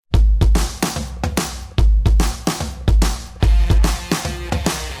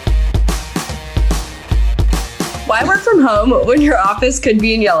Why work from home when your office could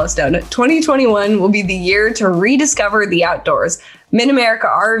be in Yellowstone? 2021 will be the year to rediscover the outdoors. Mid-America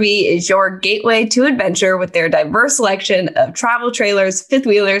RV is your gateway to adventure with their diverse selection of travel trailers, fifth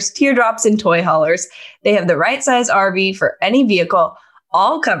wheelers, teardrops, and toy haulers. They have the right size RV for any vehicle,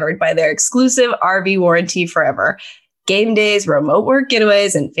 all covered by their exclusive RV warranty forever. Game days, remote work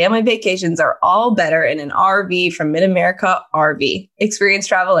getaways, and family vacations are all better in an RV from Mid-America RV. Experience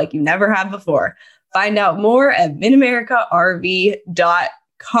travel like you never have before. Find out more at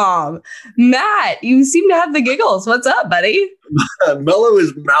midamericarv.com. Matt, you seem to have the giggles. What's up, buddy? Mello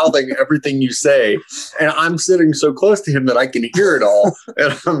is mouthing everything you say, and I'm sitting so close to him that I can hear it all.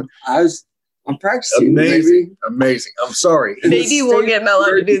 And I'm practicing. Amazing. I'm sorry. Maybe we'll get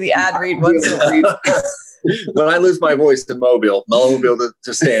Mello to do the ad read once in a week. When I lose my voice in Mobile, Mello will be able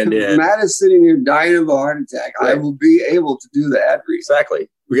to stand in. Matt is sitting here dying of a heart attack. Right. I will be able to do the ad read. Exactly.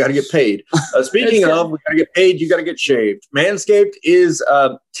 We got to get paid. Speaking of, we got to get paid. You got to get shaved. Manscaped is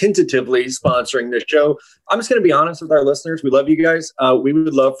tentatively sponsoring this show. I'm just going to be honest with our listeners. We love you guys. We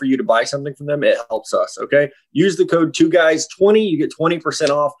would love for you to buy something from them. It helps us. Okay. Use the code 2guys20. You get 20%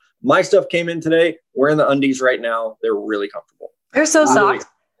 off. My stuff came in today. We're in the undies right now. They're really comfortable. They're so soft.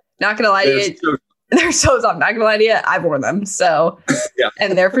 Not going to lie to you. They're so soft. Not going to lie to you. I've worn them. So, yeah.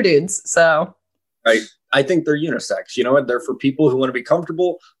 And they're for dudes. So, right. I think they're unisex. You know what? They're for people who want to be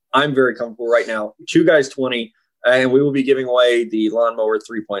comfortable. I'm very comfortable right now. 2guys20, and we will be giving away the Lawnmower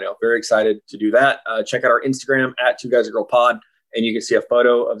 3.0. Very excited to do that. Check out our Instagram at 2guysagirlpod, and you can see a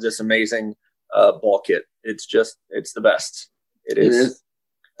photo of this amazing ball kit. It's the best. It is.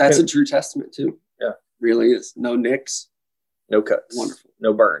 That's a true testament too. Yeah, really is. No nicks, no cuts, wonderful,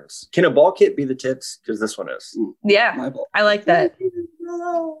 no burns. Can a ball kit be the tits? Because this one is. Yeah, I like that.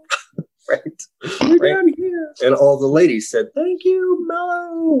 Right. Down here. And all the ladies said, "Thank you,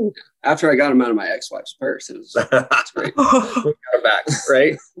 Mello." After I got him out of my ex-wife's purse, it's great. We got him back,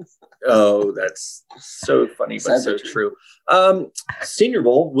 right? Oh, that's so funny, but so true. Senior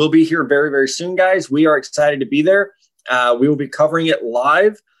Bowl will be here very, very soon, guys. We are excited to be there. We will be covering it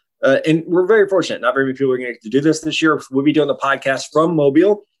live. And we're very fortunate. Not very many people are going to get to do this year. We'll be doing the podcast from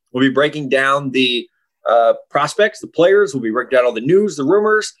Mobile. We'll be breaking down the prospects, the players. We'll be breaking down all the news, the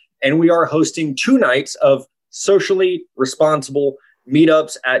rumors. And we are hosting 2 nights of socially responsible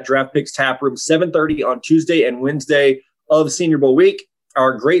meetups at Draft Picks Tap Room, 7:30 on Tuesday and Wednesday of Senior Bowl week.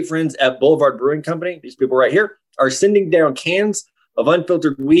 Our great friends at Boulevard Brewing Company, these people right here, are sending down cans of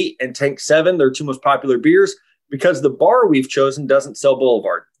unfiltered wheat and Tank 7, their 2 most popular beers, because the bar we've chosen doesn't sell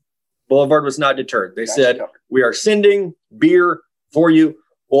Boulevard. Boulevard was not deterred. They said, we are sending beer for you.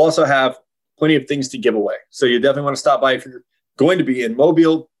 We'll also have plenty of things to give away. So you definitely want to stop by if you're going to be in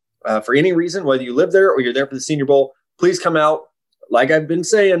Mobile. For any reason, whether you live there or you're there for the Senior Bowl, please come out. Like I've been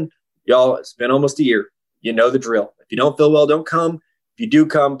saying, y'all, it's been almost a year. You know the drill. If you don't feel well, don't come. If you do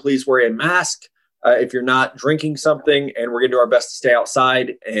come, please wear a mask. If you're not drinking something, and we're going to do our best to stay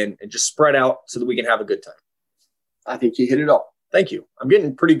outside and just spread out so that we can have a good time. I think you hit it all. Thank you. I'm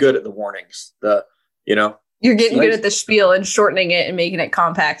getting pretty good at the warnings. You're getting good at the spiel and shortening it and making it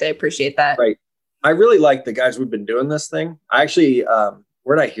compact. I appreciate that. Right. I really like the guys we've been doing this thing. I actually,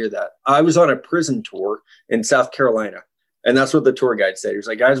 where did I hear that? I was on a prison tour in South Carolina, and that's what the tour guide said. He was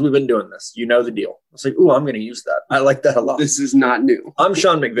like, guys, we've been doing this. You know the deal. I was like, ooh, I'm going to use that. I like that a lot. This is not new. I'm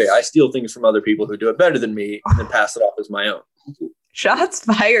Sean McVay. I steal things from other people who do it better than me and then pass it off as my own. Shots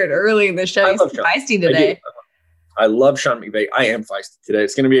fired early in the show. He's feisty today. I love Sean McVay. I am feisty today.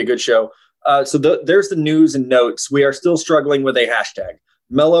 It's going to be a good show. So there's the news and notes. We are still struggling with a hashtag.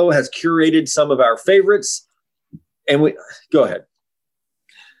 Mello has curated some of our favorites, and go ahead.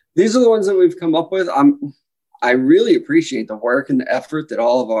 These are the ones that we've come up with. I really appreciate the work and the effort that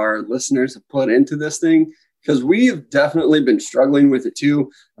all of our listeners have put into this thing, because we've definitely been struggling with it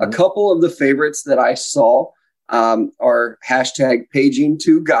too. A couple of the favorites that I saw are hashtag paging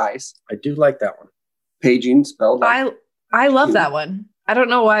 2 guys. I do like that one. Paging spelled out. I love that one. I don't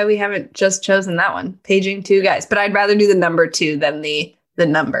know why we haven't just chosen that one. Paging 2 guys, but I'd rather do the number 2 than the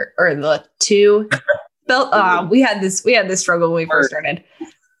number or the 2. We had this struggle when we first started.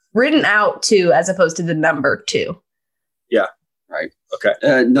 Written out 2 as opposed to the number 2. Yeah. Right. Okay.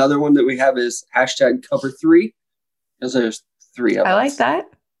 Another one that we have is hashtag cover 3. Because there's 3 of us. I like that.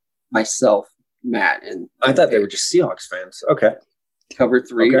 Myself, Matt, and I thought they were just Seahawks fans. Okay. Cover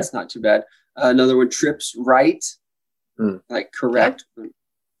 3. Okay. It's not too bad. Another one, trips right. Like correct. Okay.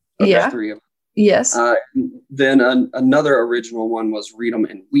 Yeah. 3 of them. Yes. Then another original one was read 'em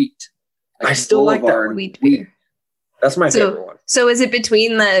and wheat. Like I still like that one. Wheat. That's my favorite one. So is it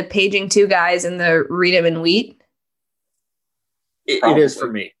between the paging 2 guys and the read 'em and wheat? It is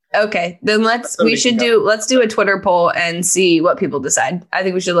for me. Okay, then let's do a Twitter poll and see what people decide. I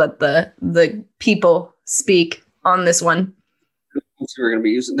think we should let the people speak on this one. We're going to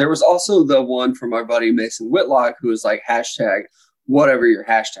be using. There was also the one from our buddy Mason Whitlock who was like hashtag whatever your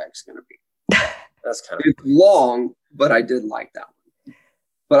hashtag is going to be. That's kind of long, but I did like that one.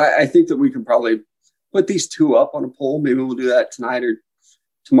 But I think that we can probably put these two up on a poll. Maybe we'll do that tonight or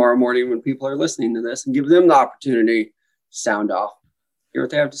tomorrow morning when people are listening to this and give them the opportunity to sound off. Hear what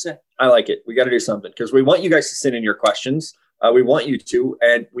they have to say. I like it. We got to do something because we want you guys to send in your questions. We want you to,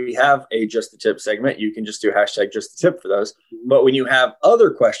 and we have a Just the Tip segment. You can just do hashtag Just the Tip for those. But when you have other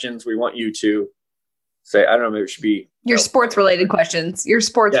questions, we want you to say, I don't know, maybe it should be your sports related questions. Your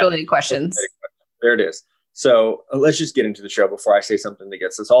sports related questions. There it is. So let's just get into the show before I say something that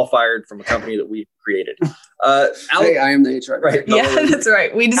gets us all fired from a company that we created. Hey, I am the HR. Right. Yeah, that's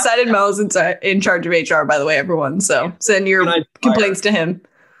right. We decided Mel's in charge of HR, by the way, everyone. So send your complaints to him.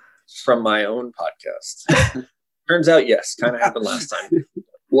 From my own podcast. Turns out, yes, kind of happened last time.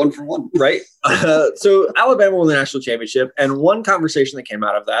 1 for 1. Right. So Alabama won the national championship. And one conversation that came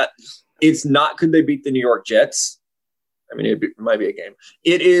out of that, it's not could they beat the New York Jets? I mean, it might be a game.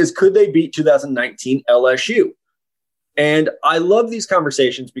 It is, could they beat 2019 LSU? And I love these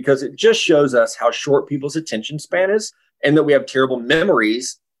conversations because it just shows us how short people's attention span is and that we have terrible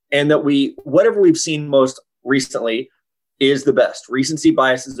memories and that whatever we've seen most recently is the best. Recency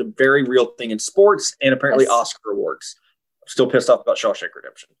bias is a very real thing in sports and apparently Oscar awards. I'm still pissed off about Shawshank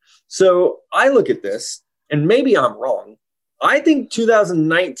Redemption. So I look at this and maybe I'm wrong. I think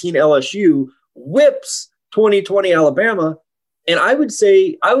 2019 LSU whips 2020 Alabama, and I would set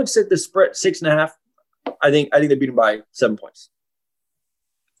the spread 6.5. I think they beat them by 7 points.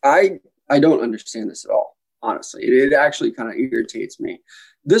 I don't understand this at all, honestly. It actually kind of irritates me.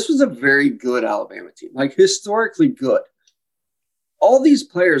 This was a very good Alabama team, like historically good. All these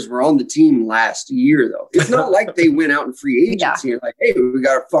players were on the team last year, though. It's not like they went out in free agency and like, hey, we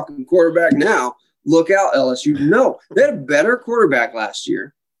got a fucking quarterback now. Look out, LSU. No, they had a better quarterback last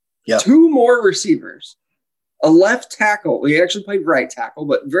year. Yep. 2 more receivers. A left tackle. He actually played right tackle,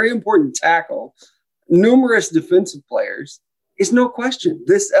 but very important tackle. Numerous defensive players. It's no question.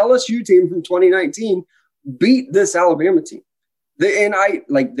 This LSU team from 2019 beat this Alabama team.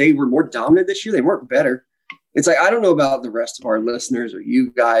 They were more dominant this year. They weren't better. It's like, I don't know about the rest of our listeners or you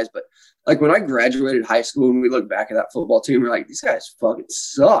guys, but like when I graduated high school and we look back at that football team, we're like, these guys fucking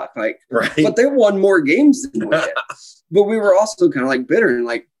suck. Like, right. But they won more games than we did. But we were also kind of like bitter and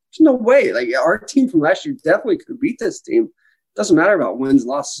like, there's no way. Like our team from last year definitely could beat this team. Doesn't matter about wins and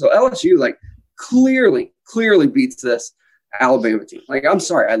losses. So LSU like clearly beats this Alabama team. Like, I'm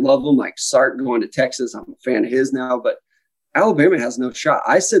sorry. I love them. Like Sark going to Texas. I'm a fan of his now, but Alabama has no shot.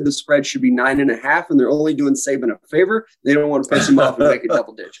 I said the spread should be 9.5 and they're only doing Saban a favor. They don't want to piss him off and make it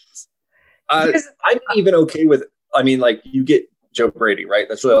double digits. I'm even okay with, you get Joe Brady, right?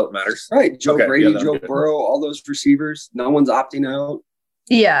 That's really all that matters. Right. Joe Brady, Joe Burrow, all those receivers. No one's opting out.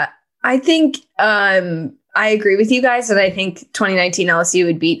 Yeah, I think I agree with you guys that I think 2019 LSU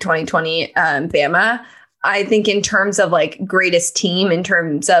would beat 2020 Bama. I think in terms of like greatest team, in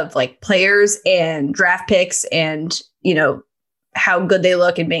terms of like players and draft picks and, you know, how good they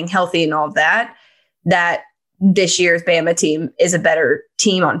look and being healthy and all of that, that this year's Bama team is a better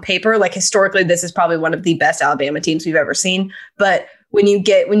team on paper. Like historically, this is probably one of the best Alabama teams we've ever seen. But when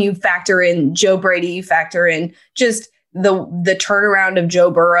you factor in Joe Brady, you factor in just the turnaround of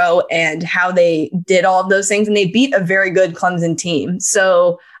Joe Burrow and how they did all of those things, and they beat a very good Clemson team.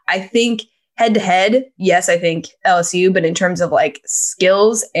 So I think head to head, yes, I think LSU, but in terms of like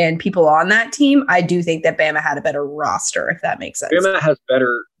skills and people on that team, I do think that Bama had a better roster, if that makes sense. Bama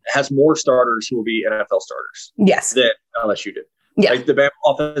has more starters who will be NFL starters. Yes. Than LSU did. Yeah. Like the Bama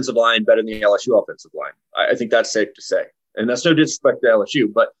offensive line better than the LSU offensive line. I think that's safe to say. And that's no disrespect to LSU,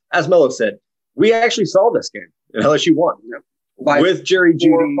 but as Mello said, we actually saw this game. And LSU won with Jerry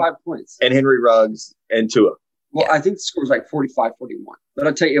Jeudy 5 points and Henry Ruggs and Tua. Well, I think the score was like 45-41, but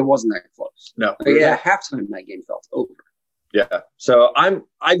I'll tell you, it wasn't that close. No. At halftime, that game felt over. Yeah. So I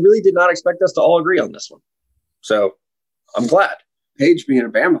really did not expect us to all agree on this one. So I'm glad. Paige being a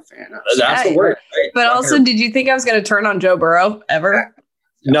Bama fan. That's the word. Right? But also, did you think I was going to turn on Joe Burrow ever?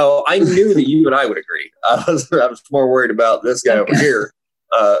 No, I knew that you and I would agree. I was more worried about this guy over here.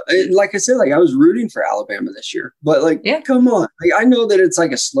 Like I said, like I was rooting for Alabama this year, but come on. Like, I know that it's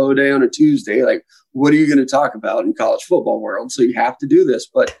like a slow day on a Tuesday. Like, what are you going to talk about in college football world? So you have to do this,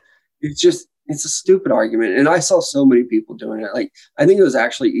 but it's a stupid argument. And I saw so many people doing it. Like, I think it was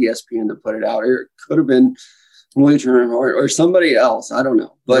actually ESPN that put it out, or it could have been or somebody else. I don't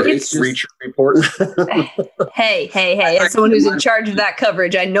know, but it's just, Reach Report. hey! As someone who's in charge of that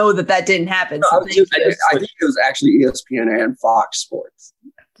coverage, I know that didn't happen. So I think it was actually ESPN and Fox Sports.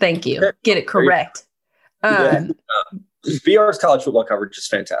 Thank you. Get it correct. VR's college football coverage is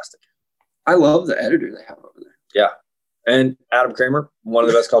fantastic. I love the editor they have over there. Yeah. And Adam Kramer, one of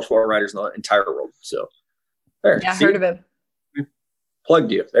the best college football writers in the entire world. So there. Yeah, I heard of him.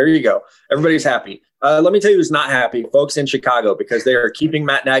 Plugged you. There you go. Everybody's happy. Let me tell you who's not happy. Folks in Chicago, because they are keeping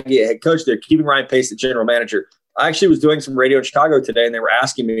Matt Nagy at head coach. They're keeping Ryan Pace at general manager. I actually was doing some radio in Chicago today, and they were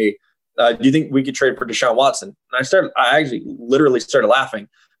asking me, do you think we could trade for Deshaun Watson? And I actually literally started laughing.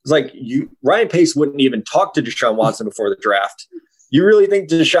 It's like, Ryan Pace wouldn't even talk to Deshaun Watson before the draft. You really think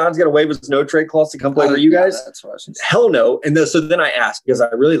Deshaun's going to waive his no trade clause to come play for you guys? That's what I was Hell no. And so then I asked, because I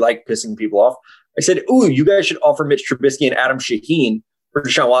really like pissing people off. I said, ooh, you guys should offer Mitch Trubisky and Adam Shaheen for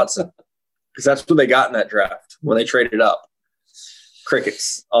Deshaun Watson, because that's what they got in that draft when they traded up.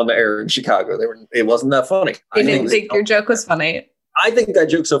 Crickets on the air in Chicago. It wasn't that funny. They didn't think your joke was funny. I think that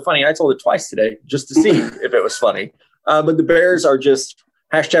joke's so funny. I told it twice today just to see if it was funny. But the Bears are just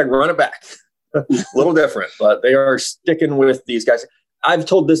 #run it back. A little different, but they are sticking with these guys. I've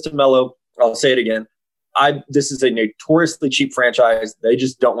told this to Mello. I'll say it again. This is a notoriously cheap franchise. They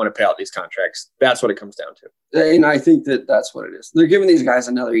just don't want to pay out these contracts. That's what it comes down to. And I think that's what it is. They're giving these guys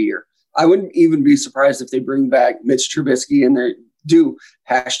another year. I wouldn't even be surprised if they bring back Mitch Trubisky and they do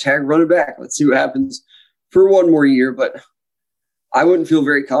 #run it back. Let's see what happens for one more year. But I wouldn't feel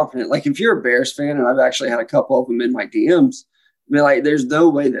very confident. Like, if you're a Bears fan, and I've actually had a couple of them in my DMs, I mean, like, there's no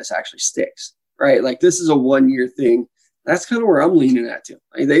way this actually sticks, right? Like, this is a 1-year thing. That's kind of where I'm leaning at too.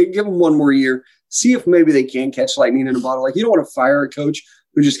 Like, they give them one more year, see if maybe they can catch lightning in a bottle. Like, you don't want to fire a coach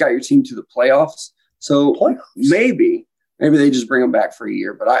who just got your team to the playoffs. So maybe they just bring them back for a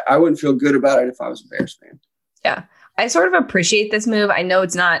year. But I wouldn't feel good about it if I was a Bears fan. Yeah. I sort of appreciate this move. I know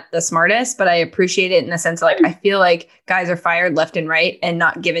it's not the smartest, but I appreciate it in the sense of, like, I feel like guys are fired left and right and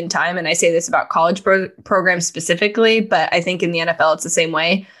not given time. And I say this about college programs specifically, but I think in the NFL, it's the same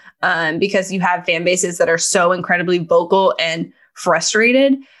way. Because you have fan bases that are so incredibly vocal and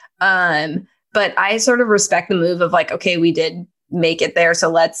frustrated. But I sort of respect the move of, like, okay, we did make it there, so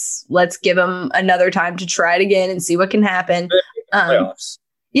let's give them another time to try it again and see what can happen.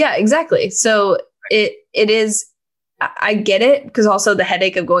 Yeah, exactly. So it is. I get it, because also the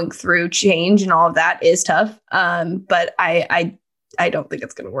headache of going through change and all of that is tough. But I don't think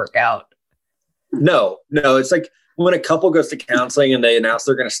it's going to work out. No, it's like when a couple goes to counseling and they announce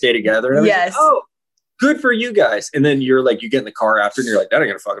they're going to stay together. And yes. Like, oh, good for you guys. And then you're like, you get in the car after and you're like, that ain't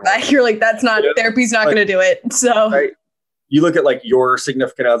going to fucking work. You're like, that's not, therapy's not going to do it. So right? You look at, like, your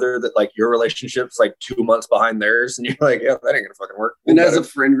significant other that, like, your relationship's like 2 months behind theirs. And you're like, yeah, that ain't going to fucking work. And as a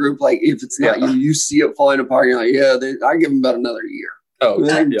friend group, like, if it's not you see it falling apart. You're like, yeah, I give them about another year. Oh,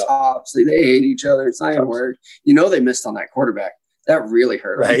 tops. They hate each other. It's not going to work. They missed on that quarterback. That really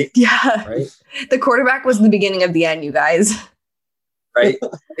hurt. Right. Yeah. Right. The quarterback was the beginning of the end, you guys. Right.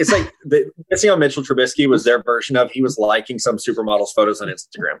 It's like missing on Mitchell Trubisky was their version of, he was liking some supermodels photos on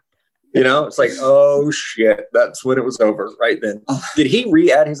Instagram. It's like, oh shit, that's when it was over right then. Did he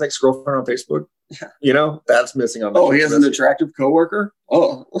re-add his ex-girlfriend on Facebook? That's missing on Mitchell he has an attractive coworker?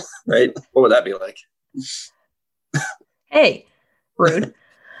 Oh. Right. What would that be like? Hey, rude.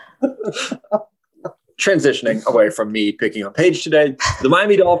 Transitioning away from me picking on Paige today, the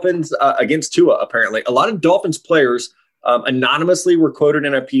Miami Dolphins against Tua, apparently. A lot of Dolphins players anonymously were quoted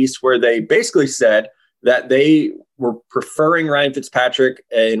in a piece where they basically said that they were preferring Ryan Fitzpatrick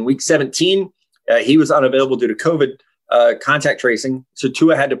in week 17. He was unavailable due to COVID contact tracing, so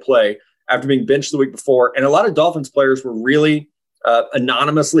Tua had to play after being benched the week before. And a lot of Dolphins players were really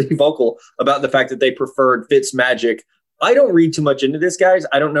anonymously vocal about the fact that they preferred Fitz magic. I don't read too much into this, guys.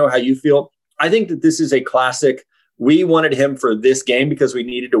 I don't know how you feel. I think that this is a classic. We wanted him for this game because we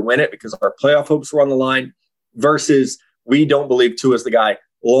needed to win it because our playoff hopes were on the line, versus we don't believe Tua is the guy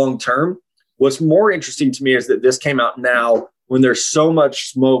long term. What's more interesting to me is that this came out now when there's so much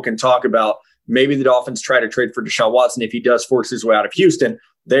smoke and talk about maybe the Dolphins try to trade for Deshaun Watson if he does force his way out of Houston.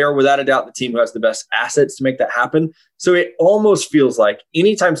 They are without a doubt the team who has the best assets to make that happen. So it almost feels like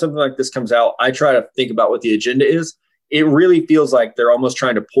anytime something like this comes out, I try to think about what the agenda is. It really feels like they're almost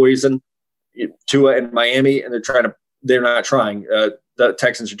trying to poison Tua in Miami, and they're not trying. The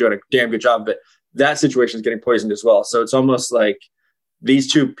Texans are doing a damn good job, but that situation is getting poisoned as well. So it's almost like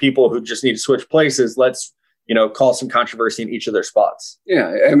these two people who just need to switch places, let's, cause some controversy in each of their spots.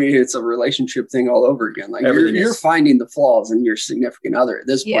 Yeah. I mean, it's a relationship thing all over again. Like you're finding the flaws in your significant other at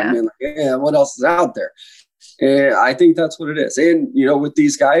this point. Yeah. And what else is out there? And I think that's what it is. And, with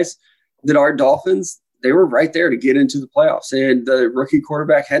these guys that are Dolphins, they were right there to get into the playoffs, and the rookie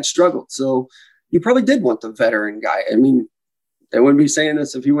quarterback had struggled. So you probably did want the veteran guy. I mean, they wouldn't be saying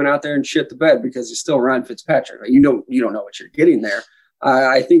this if he went out there and shit the bed because he's still Ryan Fitzpatrick. Like, you don't know what you're getting there.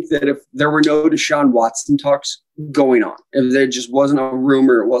 I think that if there were no Deshaun Watson talks going on, if there just wasn't a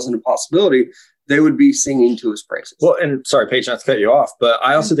rumor, it wasn't a possibility, they would be singing to his praises. Well, and sorry, Paige, not to cut you off, but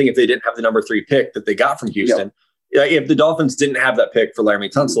I also think if they didn't have the number 3 pick that they got from Houston, if the Dolphins didn't have that pick for Laramie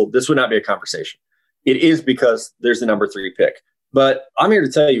Tunsil, this would not be a conversation. It is because there's the number 3 pick. But I'm here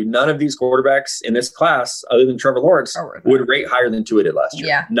to tell you, none of these quarterbacks in this class, other than Trevor Lawrence, would rate higher than Tua did last year.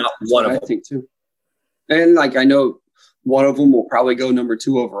 Yeah. Not one of them. I think too. And like, I know one of them will probably go number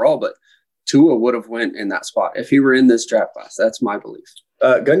 2 overall, but Tua would have went in that spot if he were in this draft class. That's my belief.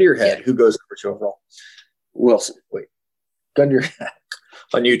 Gun to your head. Who goes number 2 overall? Wilson. Wait. Gun to your head.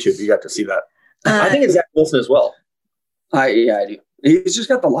 On YouTube, you got to see that. I think it's Zach Wilson as well. I do. He's just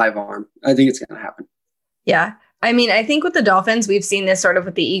got the live arm. I think it's going to happen. Yeah. I mean, I think with the Dolphins, we've seen this sort of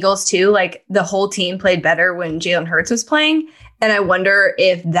with the Eagles too. Like the whole team played better when Jalen Hurts was playing. And I wonder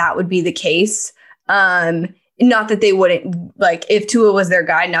if that would be the case. Not that they wouldn't, like, if Tua was their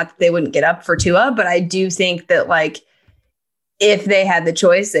guy, not that they wouldn't get up for Tua, but I do think that, like, if they had the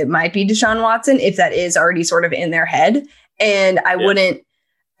choice, it might be Deshaun Watson, if that is already sort of in their head. And I wouldn't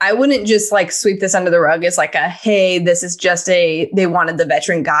just like sweep this under the rug as like a, hey, this is just they wanted the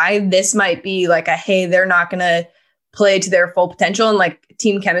veteran guy. This might be like a, hey, they're not going to play to their full potential. And like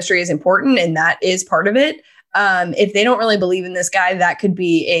team chemistry is important. And that is part of it. If they don't really believe in this guy, that could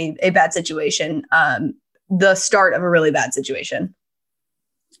be a bad situation. The start of a really bad situation.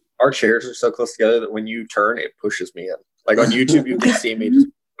 Our chairs are so close together that when you turn, it pushes me in. Like on YouTube, you can see me just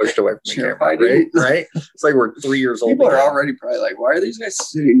pushed away from the camera, right? It's like we're 3 years old. People are already probably like, why are these guys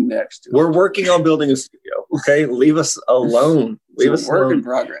sitting next to us? We're working on building a studio, okay? Leave us alone. Leave us work alone. in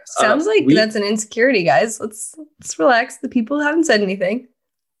progress. Sounds like that's an insecurity, guys. Let's relax. The people haven't said anything.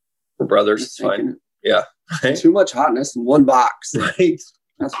 We're brothers. It's fine. Yeah. Right? Too much hotness in one box. Right.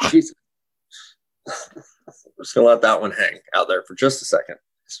 That's what she said. We're just going to let that one hang out there for just a second.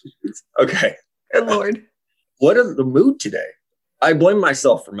 Okay. Good Lord. What is the mood today? I blame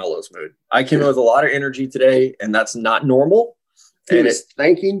myself for Melo's mood. I came in with a lot of energy today, and that's not normal. And it's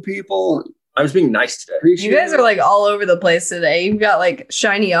thanking people. I was being nice today. You guys are like all over the place today. You've got like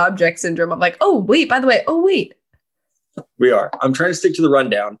shiny object syndrome. I'm like, oh, wait, by the way. Oh, wait. We are. I'm trying to stick to the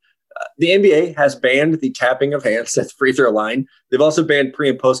rundown. The NBA has banned the tapping of hands at the free throw line. They've also banned pre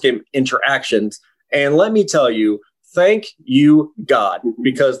and post game interactions. And let me tell you, thank you, God,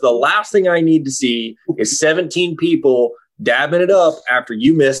 because the last thing I need to see is 17 people dabbing it up after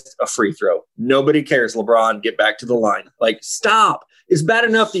you missed a free throw. Nobody cares, LeBron. Get back to the line. Like, stop. It's bad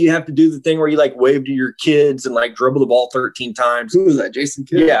enough that you have to do the thing where you like wave to your kids and like dribble the ball 13 times. Who was that? Jason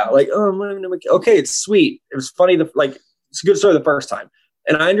Kidd? Yeah. Like, okay, it's sweet. It was funny. It's a good story the first time.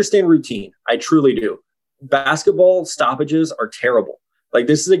 And I understand routine. I truly do. Basketball stoppages are terrible. Like,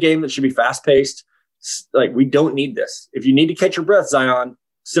 this is a game that should be fast paced. Like, we don't need this. If you need to catch your breath, Zion,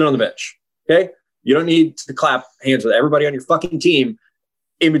 sit on the bench. Okay. You don't need to clap hands with everybody on your fucking team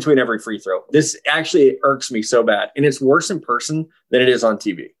in between every free throw. This actually irks me so bad. And it's worse in person than it is on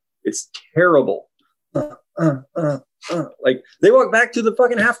TV. It's terrible. Like, they walk back to the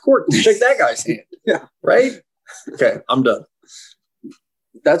fucking half court to shake that guy's hand. Yeah. Right? Okay, I'm done.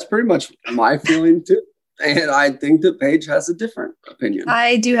 That's pretty much my feeling too. And I think that Paige has a different opinion.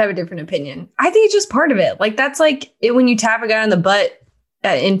 I do have a different opinion. I think it's just part of it. Like, that's like it when you tap a guy on the butt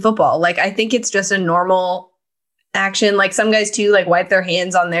in football. Like, I think it's just a normal action. Like, some guys too, like, wipe their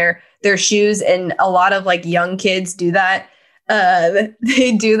hands on their shoes. And a lot of like young kids do that.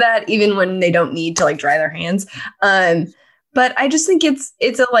 They do that even when they don't need to like dry their hands. But I just think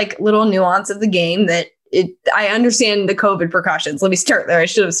it's a like little nuance of the game that I understand the COVID precautions. Let me start there. I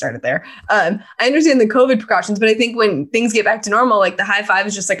should have started there. I understand the COVID precautions, but I think when things get back to normal, like the high five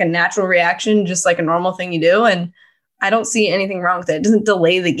is just like a natural reaction, just like a normal thing you do. And I don't see anything wrong with it. It doesn't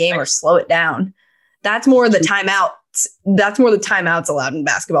delay the game or slow it down. That's more the timeouts. That's more the timeouts allowed in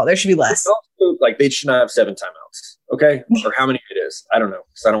basketball. There should be less. Like, they should not have 7 timeouts. Okay. Or how many it is. I don't know.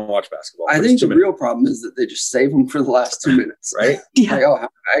 Because I don't watch basketball. I think the real problem is that they just save them for the last 2 minutes. Right? Yeah. Like, oh,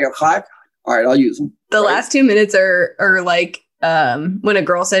 I got 5. All right, I'll use them. The last 2 minutes are like when a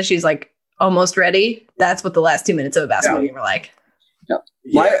girl says she's like almost ready. That's what the last 2 minutes of a basketball game are like. Yeah.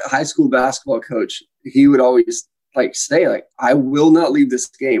 My high school basketball coach, he would always like say like, I will not leave this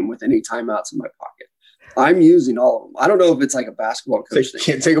game with any timeouts in my pocket. I'm using all of them. I don't know if it's like a basketball coach thing.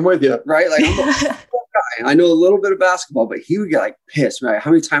 Can't take them with you. Right? Like, I'm a guy. I know a little bit of basketball, but he would get like pissed, right?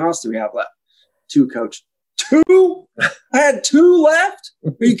 How many timeouts do we have left? 2, coach. 2? I had 2 left.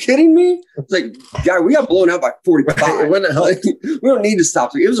 Are you kidding me? It's like, guy, we got blown out by 45. Like, we don't need to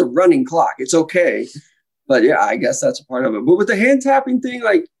stop. It was a running clock. It's okay. But yeah, I guess that's a part of it. But with the hand tapping thing,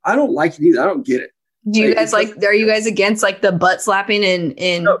 like, I don't like it either. I don't get it. Do you guys are you guys against like the butt slapping in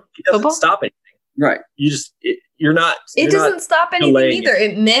no, it doesn't football? Stop anything. Right. You're not. It doesn't stop anything either.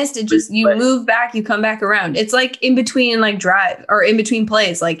 It missed. It just, you move back, you come back around. It's like in between like drive or in between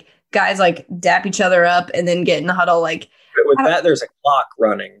plays, like guys like dap each other up and then get in the huddle. Like with that, there's a clock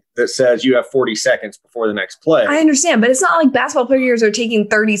running that says you have 40 seconds before the next play. I understand, but it's not like basketball players are taking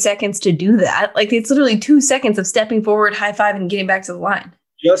 30 seconds to do that. Like it's literally 2 seconds of stepping forward, high five, and getting back to the line.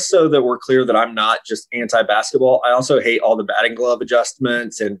 Just so that we're clear that I'm not just anti-basketball, I also hate all the batting glove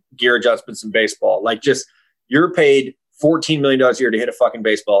adjustments and gear adjustments in baseball. Like, just you're paid $14 million a year to hit a fucking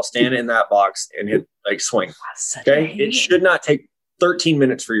baseball, stand in that box and hit, like, swing. Okay? It should not take 13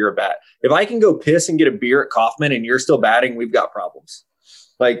 minutes for your bat. If I can go piss and get a beer at Kauffman and you're still batting, we've got problems.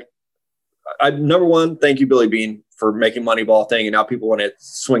 Like, number one, thank you, Billy Beane, for making Moneyball thing, and now people want to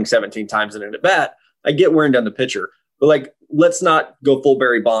swing 17 times in a bat. I get wearing down the pitcher. But, like, let's not go full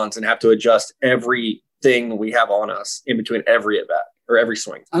Barry Bonds and have to adjust everything we have on us in between every at bat or every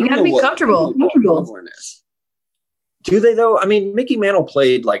swing. You got to be comfortable. Do they, though? I mean, Mickey Mantle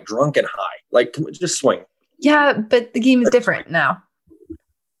played like drunk and high. Like, just swing. Yeah, but the game is different now.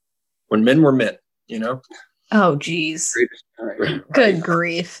 When men were men, you know? Oh, geez. Good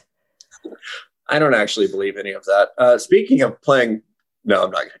grief. I don't actually believe any of that. Speaking of playing, no,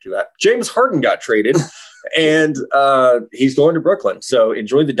 I'm not going to do that. James Harden got traded. And he's going to Brooklyn. So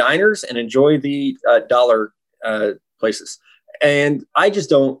enjoy the diners and enjoy the dollar places. And I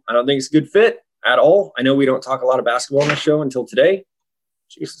don't think it's a good fit at all. I know we don't talk a lot of basketball on the show until today.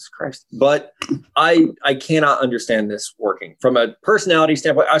 Jesus Christ. But I cannot understand this working from a personality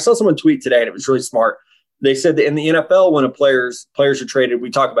standpoint. I saw someone tweet today and it was really smart. They said that in the NFL, when players are traded,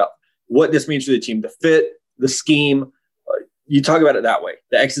 we talk about what this means for the team, the fit, the scheme. You talk about it that way,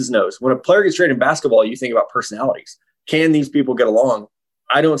 the X's and O's. When a player gets traded in basketball, you think about personalities. Can these people get along?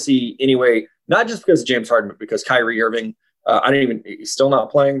 I don't see any way, not just because of James Harden, but because Kyrie Irving, he's still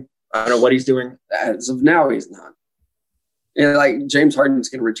not playing. I don't know what he's doing. As of now, he's not. And like James Harden's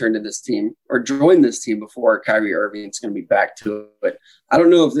going to return to this team or join this team before Kyrie Irving's going to be back to it. I don't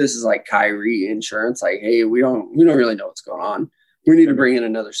know if this is like Kyrie insurance. Like, hey, we don't really know what's going on. We need to bring in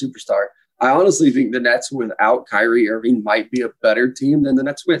another superstar. I honestly think the Nets without Kyrie Irving might be a better team than the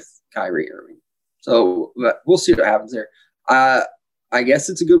Nets with Kyrie Irving. So we'll see what happens there. I guess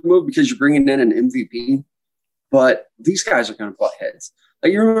it's a good move because you're bringing in an MVP, but these guys are going to butt heads.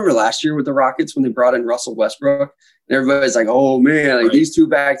 Like, you remember last year with the Rockets when they brought in Russell Westbrook and everybody's like, oh man, like these two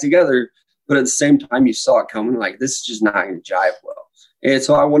back together. But at the same time, you saw it coming, like this is just not going to jive well. And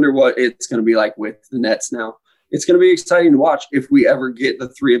so I wonder what it's going to be like with the Nets now. It's going to be exciting to watch if we ever get the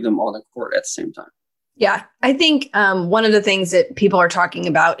three of them on the court at the same time. Yeah, I think one of the things that people are talking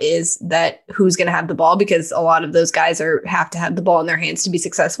about is that who's going to have the ball, because a lot of those guys have to have the ball in their hands to be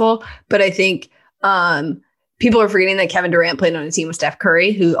successful. But I think people are forgetting that Kevin Durant played on a team with Steph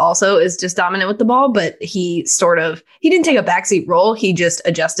Curry, who also is just dominant with the ball, but he didn't take a backseat role. He just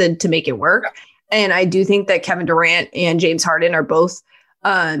adjusted to make it work. And I do think that Kevin Durant and James Harden are both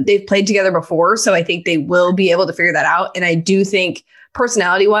they've played together before, so I think they will be able to figure that out. And I do think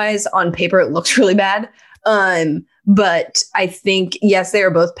personality-wise, on paper, it looks really bad. But I think, yes, they are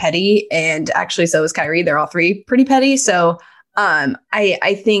both petty, and actually so is Kyrie. They're all three pretty petty. So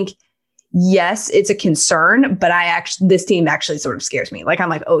I think, yes, it's a concern, but this team actually sort of scares me. Like, I'm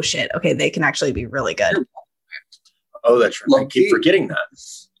like, oh shit, okay, they can actually be really good. Oh, that's right. I keep forgetting that.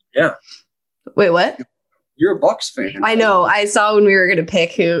 Yeah. Wait, what? You're a Bucks fan. I know. I saw when we were going to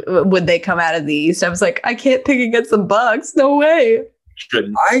pick who would they come out of the East. I was like, I can't pick against the Bucks. No way.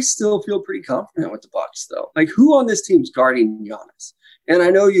 Shouldn't. I still feel pretty confident with the Bucks, though. Like, who on this team's guarding Giannis? And I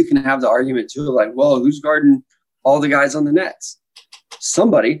know you can have the argument too, like, well, who's guarding all the guys on the Nets?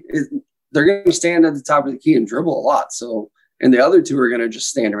 Somebody. They're going to stand at the top of the key and dribble a lot. So, and the other two are going to just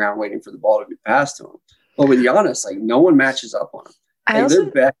stand around waiting for the ball to be passed to them. But with Giannis, like, no one matches up on him.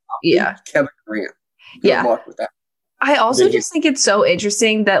 They're bad. Yeah. Kevin Durant. Good luck with that. I also just think it's so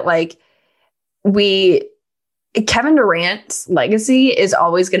interesting that, like, Kevin Durant's legacy is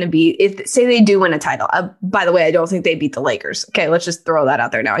always going to be, if say they do win a title. By the way, I don't think they beat the Lakers. Okay, let's just throw that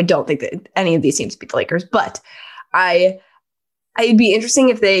out there now. I don't think that any of these teams beat the Lakers, but it'd be interesting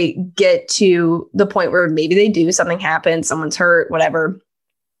if they get to the point where maybe they do, something happens, someone's hurt, whatever,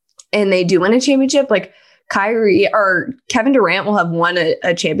 and they do win a championship. Like, Kyrie or Kevin Durant will have won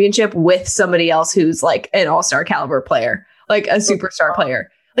a championship with somebody else who's like an all-star caliber player, like a superstar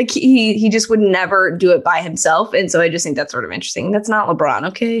player. Like he just would never do it by himself. And so I just think that's sort of interesting. That's not LeBron,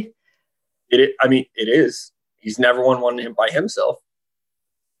 okay? It is. He's never won one by himself.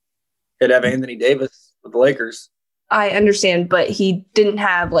 He'd have Anthony Davis with the Lakers. I understand, but he didn't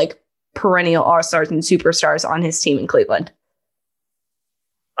have like perennial all-stars and superstars on his team in Cleveland.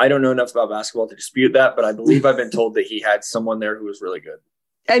 I don't know enough about basketball to dispute that, but I believe I've been told that he had someone there who was really good.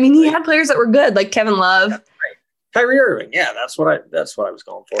 I mean, he had players that were good, like Kevin Love. Right. Kyrie Irving. Yeah, that's what I was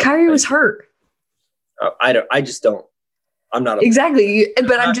going for. Kyrie was hurt. I just don't. I'm not exactly.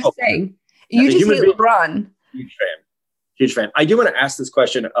 But I'm just saying, you just hate LeBron. Huge fan. I do want to ask this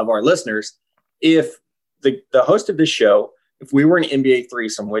question of our listeners: if the host of this show, if we were an NBA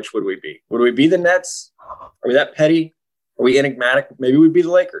threesome, which would we be? Would we be the Nets? Are we that petty? Are we enigmatic? Maybe we'd be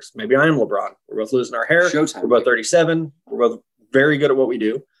the Lakers. Maybe I am LeBron. We're both losing our hair. Showtime. We're both 37. We're both very good at what we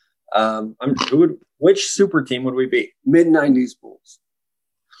do. Which super team would we be? Mid-90s Bulls.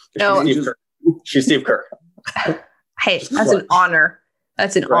 No, she's Steve Kerr. Hey, that's an honor.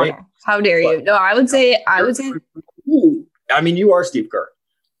 That's an honor. How dare you? No, I would say. I mean, you are Steve Kerr.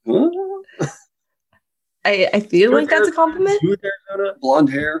 I feel like that's a compliment. Blonde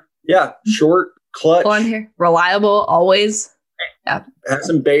hair. Yeah, short, clutch. Blonde hair, reliable, always. Yeah, has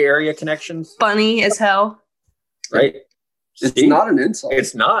some Bay Area connections. Funny as hell. Right. It's not an insult.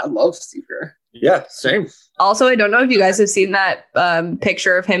 It's not. I love Steve Kerr. Yeah, same. Also, I don't know if you guys have seen that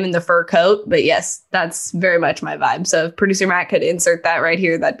picture of him in the fur coat, but yes, that's very much my vibe. So if producer Matt could insert that right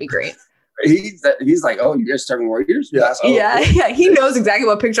here, that'd be great. He's like, oh, you guys starting Warriors? Yeah. Yeah. He knows exactly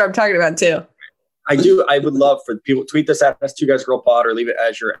what picture I'm talking about too. I do. I would love for people to tweet this at us, 2 Guys Girl Pod, or leave it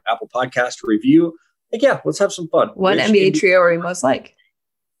as your Apple Podcast review. Like, yeah, let's have some fun. What NBA trio are you most like?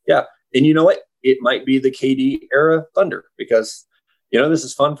 Yeah. And you know what? It might be the KD era Thunder because, this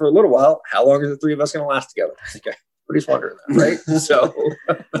is fun for a little while. How long are the three of us going to last together? Okay. Nobody's wondering that, right? So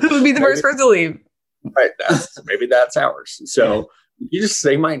who would be the first person to leave? Right. Maybe that's ours. So you just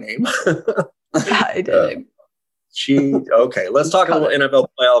say my name. I did. Okay. Let's talk a little NFL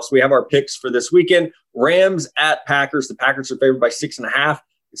playoffs. We have our picks for this weekend. Rams at Packers. The Packers are favored by 6.5.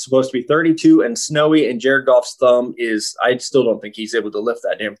 It's supposed to be 32 and snowy, and Jared Goff's thumb I still don't think he's able to lift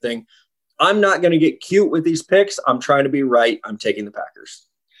that damn thing. I'm not going to get cute with these picks. I'm trying to be right. I'm taking the Packers.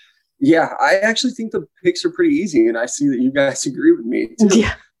 Yeah, I actually think the picks are pretty easy, and I see that you guys agree with me too.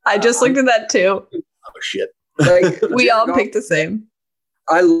 Yeah, I just looked at that too. Oh, shit. Like, we all picked the same.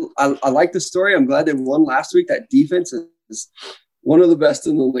 I like the story. I'm glad they won last week. That defense is one of the best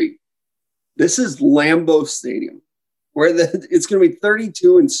in the league. This is Lambeau Stadium, where it's going to be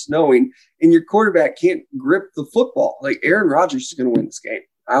 32 and snowing, and your quarterback can't grip the football. Like, Aaron Rodgers is going to win this game.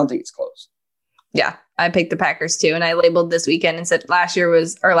 I don't think it's close. Yeah, I picked the Packers too, and I labeled this weekend and said last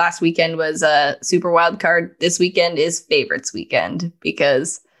weekend was a super wild card. This weekend is favorites weekend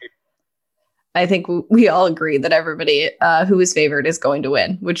because I think we all agree that everybody who is favored is going to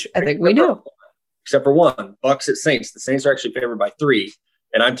win, which I think we do. Except for one, Bucks at Saints. The Saints are actually favored by 3,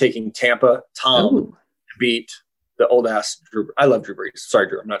 and I'm taking Tampa to beat the old ass Drew. I love Drew Brees. Sorry,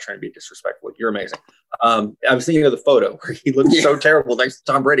 Drew. I'm not trying to be disrespectful. You're amazing. I was thinking of the photo where he looked so terrible next to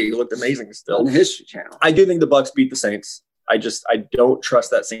Tom Brady. He looked amazing still. On the History Channel. I do think the Bucks beat the Saints. I don't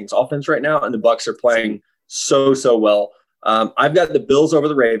trust that Saints offense right now, and the Bucks are playing so well. I've got the Bills over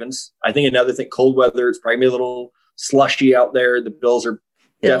the Ravens. I think another thing, cold weather. It's probably a little slushy out there. The Bills are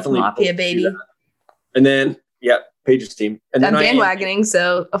definitely Mafia, baby. And then, Paige's team. And I'm bandwagoning,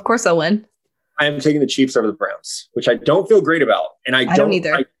 so of course I'll win. I am taking the Chiefs over the Browns, which I don't feel great about. And I don't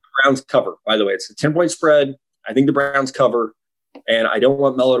either. The Browns cover, by the way. It's a 10-point spread. I think the Browns cover. And I don't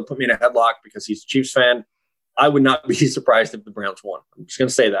want Melo to put me in a headlock because he's a Chiefs fan. I would not be surprised if the Browns won. I'm just going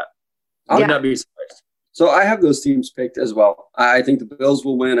to say that. I would not be surprised. So I have those teams picked as well. I think the Bills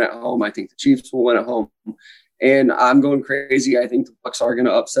will win at home. I think the Chiefs will win at home. And I'm going crazy. I think the Bucs are going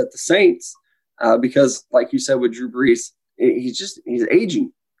to upset the Saints because, like you said, with Drew Brees, he's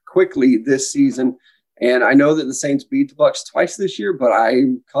aging quickly this season. And I know that the Saints beat the Bucs twice this year, but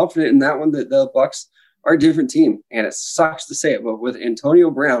I'm confident in that one that the Bucs are a different team. And it sucks to say it, but with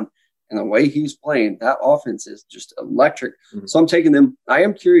Antonio Brown and the way he's playing, that offense is just electric. Mm-hmm. So I'm taking them. I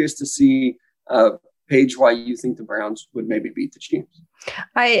am curious to see, Paige, why you think the Browns would maybe beat the Chiefs.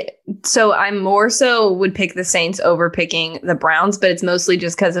 I'm more so would pick the Saints over picking the Browns, but it's mostly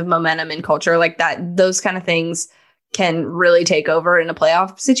just because of momentum and culture like that. Those kind of things can really take over in a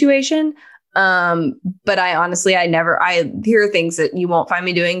playoff situation. But I hear things that you won't find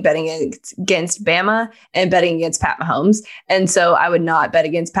me doing, betting against Bama and betting against Pat Mahomes. And so I would not bet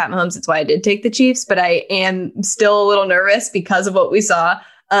against Pat Mahomes. That's why I did take the Chiefs, but I am still a little nervous because of what we saw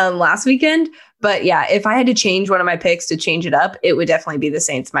last weekend. But yeah, if I had to change one of my picks to change it up, it would definitely be the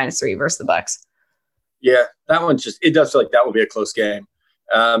Saints -3 versus the Bucks. Yeah, that one it does feel like that will be a close game.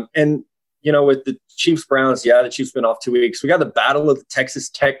 And, with the Chiefs Browns, the Chiefs been off 2 weeks. We got the battle of the Texas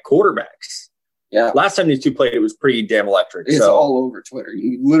Tech quarterbacks. Yeah. Last time these two played, it was pretty damn electric. It's all over Twitter.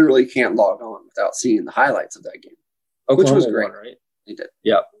 You literally can't log on without seeing the highlights of that game, which was great. Won, right? They did.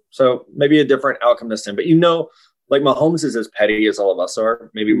 Yeah. So maybe a different outcome this time. But like Mahomes is as petty as all of us are,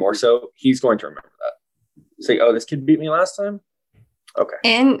 maybe more so. He's going to remember that. Say, oh, this kid beat me last time? Okay.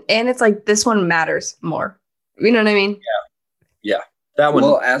 And it's like this one matters more. You know what I mean? Yeah. That one.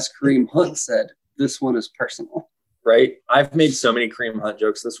 Well, as Kareem Hunt said, this one is personal. Right? I've made so many Kareem Hunt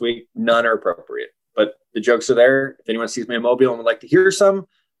jokes this week. None are appropriate. But the jokes are there. If anyone sees me in Mobile and would like to hear some,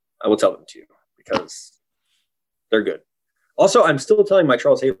 I will tell them to you because they're good. Also, I'm still telling my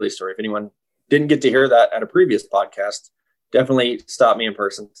Charles Haley story. If anyone didn't get to hear that at a previous podcast, definitely stop me in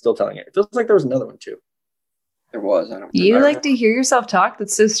person. Still telling it. It feels like there was another one too. There was. I don't. You like to hear yourself talk?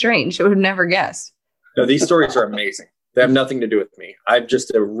 That's so strange. I would have never guessed. No, these stories are amazing. They have nothing to do with me. I'm just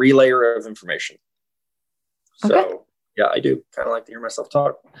a relayer of information. So, okay. Yeah, I do kind of like to hear myself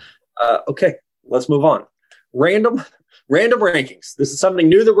talk. Okay, let's move on. Random rankings. This is something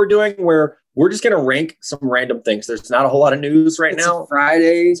new that we're doing where we're just going to rank some random things. There's not a whole lot of news right now.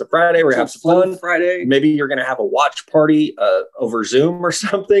 It's a Friday. We're going to have some fun. Friday. Maybe you're going to have a watch party over Zoom or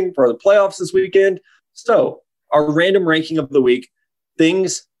something for the playoffs this weekend. So our random ranking of the week,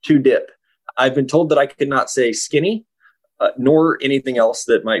 things to dip. I've been told that I could not say skinny, nor anything else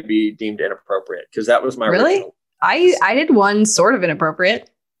that might be deemed inappropriate because that was my original. I did one sort of inappropriate.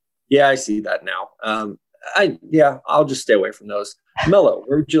 Yeah, I see that now. I'll just stay away from those. Mello,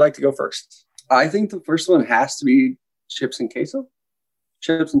 where would you like to go first? I think the first one has to be chips and queso,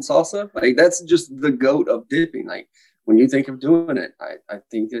 chips and salsa. Like that's just the goat of dipping. Like when you think of doing it, I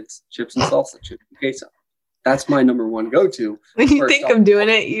think it's chips and salsa, chips and queso. That's my number one go-to. When you think of doing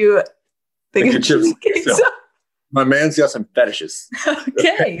it, you think of chips and queso. My man's got some fetishes.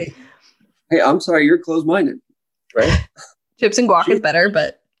 Okay. Hey, I'm sorry, you're closed-minded, right? Chips and guac is better,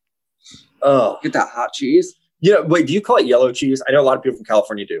 but get that hot cheese. Yeah, wait, do you call it yellow cheese? I know a lot of people from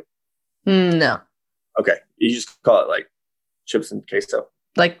California do. No. Okay, you just call it like chips and queso.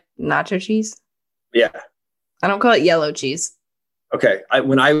 Like nacho cheese? Yeah. I don't call it yellow cheese. Okay,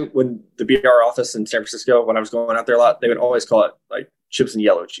 when the BR office in San Francisco, when I was going out there a lot, they would always call it like chips and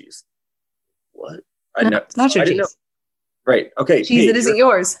yellow cheese. What? It's nacho cheese. Know. Right. Okay. Cheese that isn't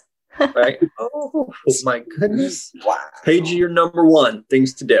yours. Right. Oh my goodness. Wow. Paige, you're number one.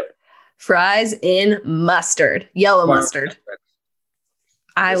 Things to dip. Fries in mustard. Yellow mustard.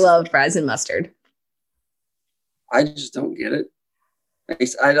 I love fries in mustard. I just don't get it.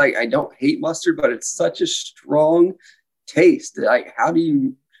 I don't hate mustard, but it's such a strong taste. Like, how do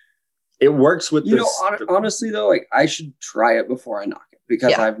you? It works with honestly though, like I should try it before I knock it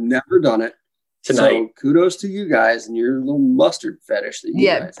because I've never done it. Tonight. So kudos to you guys and your little mustard fetish. That you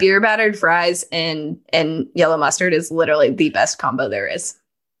guys beer battered fries and yellow mustard is literally the best combo there is.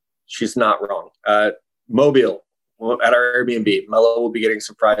 She's not wrong. Mobile at our Airbnb, Mello will be getting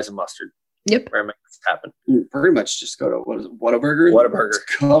some fries and mustard. Yep. Where makes this happen. You pretty much just go to Whataburger. Whataburger. It's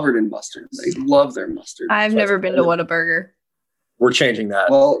covered in mustard. They love their mustard. I've never been to Whataburger. We're changing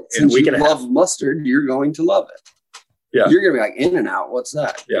that. Well, since you love mustard, you're going to love it. Yeah. You're going to be like In-N-Out. What's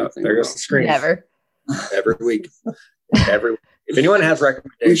that? Yeah. There goes the screen. Never. Every week. If anyone has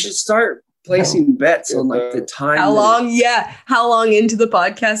recommendations. We should start placing bets on like the time. How long into the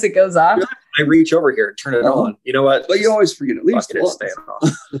podcast it goes off? I reach over here and turn it on. You know what? But you always forget at least once.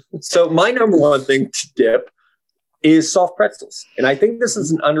 So my number one thing to dip is soft pretzels. And I think this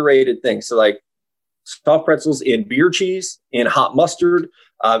is an underrated thing. So like soft pretzels in beer cheese, in hot mustard.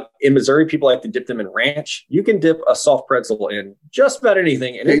 In Missouri, people like to dip them in ranch. You can dip a soft pretzel in just about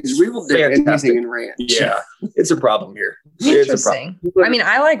anything. And we will dip anything in ranch. Yeah, it's a problem here. Interesting. I mean,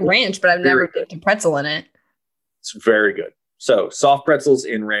 I like ranch, but I've never dipped a pretzel in it. It's very good. So soft pretzels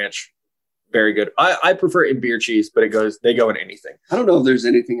in ranch, very good. I prefer it in beer cheese, but they go in anything. I don't know if there's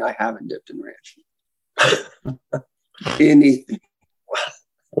anything I haven't dipped in ranch. Anything.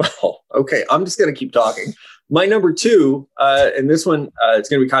 Well, okay. I'm just going to keep talking. My number two, and this one, it's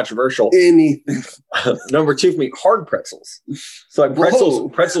going to be controversial. Anything. Number two for me, hard pretzels. So like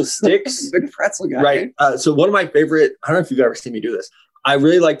pretzel sticks. Big pretzel guy. Right. So one of my favorite, I don't know if you've ever seen me do this. I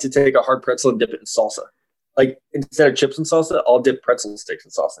really like to take a hard pretzel and dip it in salsa. Like instead of chips and salsa, I'll dip pretzel sticks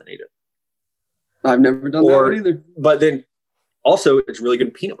in salsa and eat it. I've never done that one either. But then also it's really good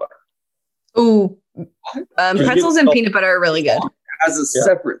in peanut butter. Ooh. Pretzels and peanut butter are really good. as a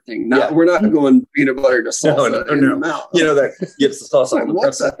separate thing. We're not going peanut butter to salsa in the mouth. You know, that gets the sauce on the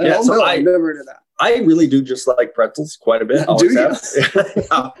pretzel. Yeah, so I never did that. I really do just like pretzels quite a bit.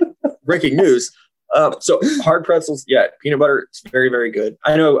 Breaking news. So hard pretzels, peanut butter, it's very, very good.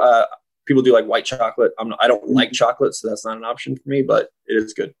 I know people do like white chocolate. I don't like chocolate, so that's not an option for me, but it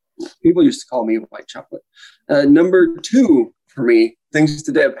is good. People used to call me white chocolate. Number 2 for me, things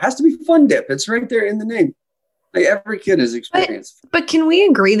to dip, has to be Fun Dip. It's right there in the name. Like every kid has experienced. But can we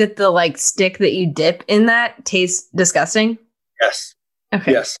agree that the like stick that you dip in that tastes disgusting? Yes.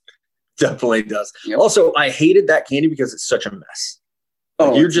 Okay. Yes, definitely does. Yep. Also, I hated that candy because it's such a mess.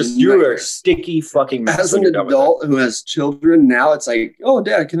 Oh, you're a sticky fucking mess. As an adult who has children now, it's like, oh,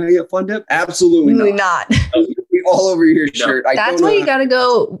 Dad, can I get Fun Dip? Absolutely not. All over your shirt. That's why you got to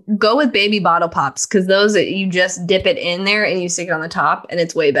go with baby bottle pops, because those you just dip it in there and you stick it on the top, and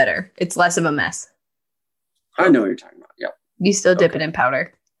it's way better. It's less of a mess. I know what you're talking about. Yep. You still dip it in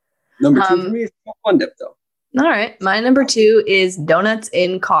powder. Number 2 for me is Fun Dip, though. All right, my number 2 is donuts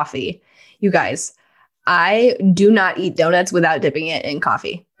in coffee. You guys, I do not eat donuts without dipping it in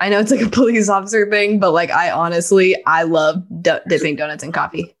coffee. I know it's like a police officer thing, but like I love dipping donuts in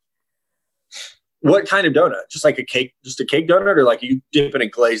coffee. What kind of donut? Just like a cake donut, or like you dip it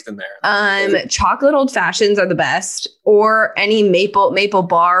and glazed in there? Chocolate old fashions are the best, or any maple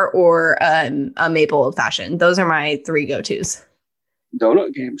bar, or a maple old fashioned. Those are my 3 go-tos.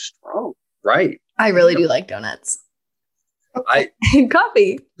 Donut game strong, right? I really do like donuts. And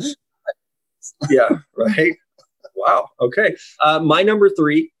coffee. Yeah, right. Wow. Okay. My number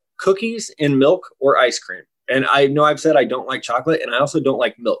 3, cookies in milk or ice cream. And I know I've said I don't like chocolate, and I also don't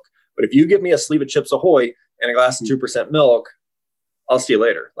like milk. But if you give me a sleeve of Chips Ahoy and a glass of 2% milk, I'll see you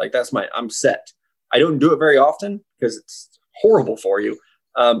later. Like I'm set. I don't do it very often because it's horrible for you.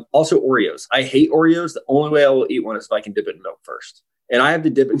 Also Oreos. I hate Oreos. The only way I will eat one is if I can dip it in milk first. And I have to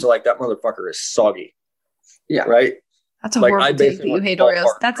dip it until like that motherfucker is soggy. Yeah. Right? That's a horrible take that you hate Oreos.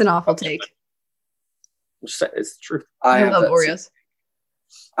 That's an awful take. It's the truth. I love Oreos.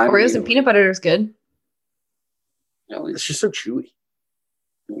 Oreos and peanut butter is good. It's just so chewy.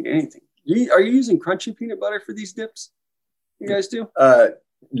 Anything. Are you using crunchy peanut butter for these dips? You guys do?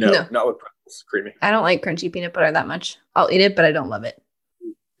 No, not with pretzels. Creamy. I don't like crunchy peanut butter that much. I'll eat it, but I don't love it.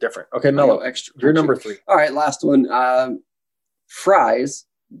 Different. Okay, Mello, extra. You're number 3. All right, last one. Fries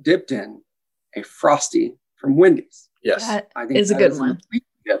dipped in a Frosty from Wendy's. Yes, I think is a good one.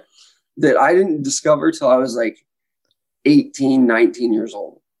 That I didn't discover till I was like 18, 19 years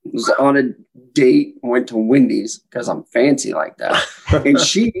old. I was on a date, went to Wendy's because I'm fancy like that. And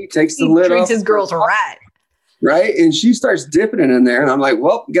she takes the lid off. He treats his girls right. Right? And she starts dipping it in there. And I'm like,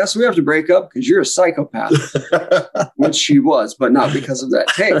 well, guess we have to break up because you're a psychopath. Which she was, but not because of that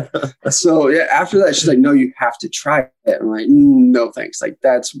tape. So yeah, after that, she's like, no, you have to try it. I'm like, no, thanks. Like,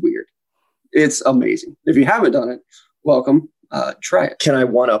 that's weird. It's amazing. If you haven't done it, welcome. Try it. Can I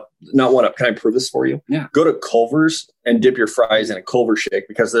can I prove this for you? Yeah. Go to Culver's and dip your fries in a Culver shake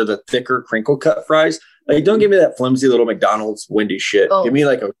because they're the thicker crinkle cut fries. Like, don't give me that flimsy little McDonald's Wendy's shit. Give me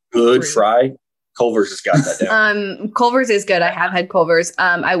like a good fry. Culver's has got that down. Culver's is good. I have had Culver's.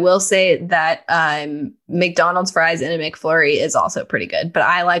 I will say that McDonald's fries in a McFlurry is also pretty good, but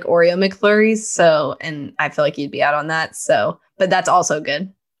I like Oreo McFlurries. And I feel like you'd be out on that. But that's also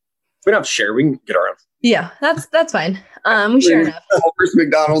good. We don't have to share. We can get our own. Yeah, that's fine. We share enough. Culver's,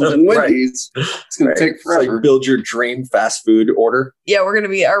 McDonald's, and Wendy's. Right. It's going to take forever. It's like build your dream fast food order. Yeah,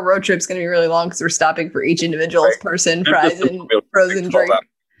 our road trip's going to be really long because we're stopping for each individual's person, fries and frozen drink.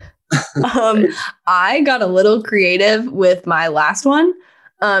 I got a little creative with my last one,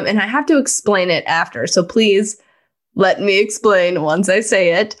 and I have to explain it after. So please let me explain once I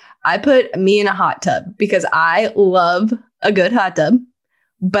say it. I put me in a hot tub because I love a good hot tub.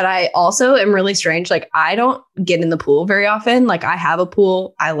 But I also am really strange. Like, I don't get in the pool very often. Like, I have a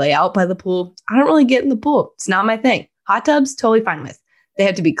pool. I lay out by the pool. I don't really get in the pool. It's not my thing. Hot tubs, totally fine with. They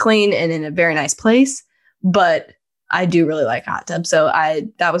have to be clean and in a very nice place. But I do really like hot tubs. So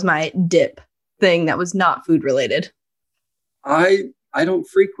that was my dip thing that was not food related. I don't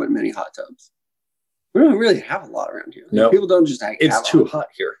frequent many hot tubs. We don't really have a lot around here. No. People don't just have it's too hot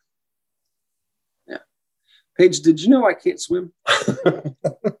here. Paige, did you know I can't swim?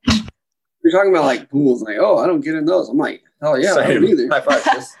 You're talking about like pools. Like, oh, I don't get in those. I'm like, oh yeah, I don't either. High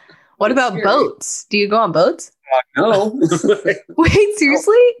five. What about boats? Do you go on boats? No. Wait,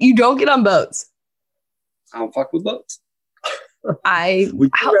 seriously? You don't get on boats? I don't fuck with boats. Would you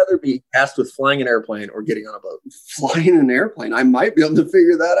rather be tasked with flying an airplane or getting on a boat? Flying an airplane. I might be able to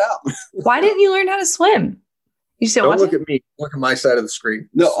figure that out. Why didn't you learn how to swim? You just don't look at me. Look at my side of the screen.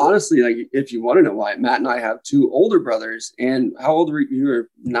 No, honestly, like if you want to know why, Matt and I have 2 older brothers, and how old were you? You were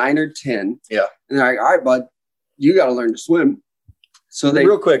 9 or 10. Yeah. And they're like, all right, bud, you got to learn to swim. So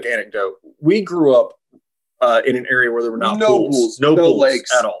real quick anecdote. We grew up in an area where there were not pools. No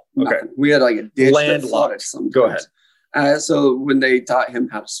lakes at all. Okay. Nothing. We had like a ditch Land that flooded sometimes. Go ahead. So when they taught him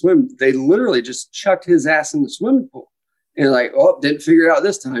how to swim, they literally just chucked his ass in the swimming pool. And like, oh, didn't figure it out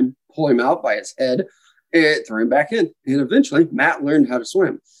this time. Pull him out by his head and throw him back in. And eventually Matt learned how to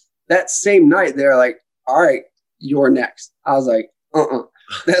swim. That same night, they're like, all right, you're next. I was like,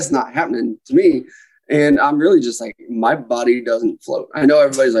 that's not happening to me. And I'm really just like, my body doesn't float. I know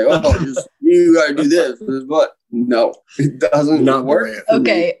everybody's like, oh, just you got to do this. But no, it doesn't work.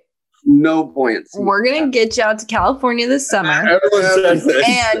 Okay. No buoyancy. We're going to get you out to California this summer. Everyone says this.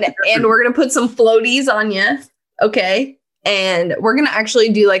 And we're going to put some floaties on you. Okay. And we're going to actually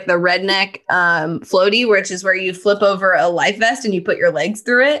do like the redneck floaty, which is where you flip over a life vest and you put your legs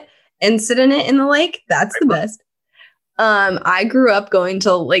through it and sit in it in the lake. That's the best. I grew up going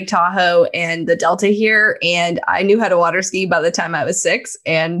to Lake Tahoe and the Delta here, and I knew how to water ski by the time I was 6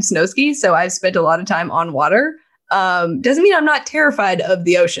 and snow ski. So I've spent a lot of time on water. Doesn't mean I'm not terrified of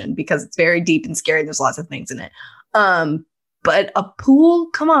the ocean because it's very deep and scary. There's lots of things in it. But a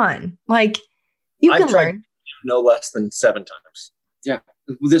pool, come on. Like you can learn. No less than 7 times. Yeah.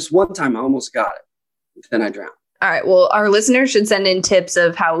 This one time I almost got it. Then I drowned. All right. Well, our listeners should send in tips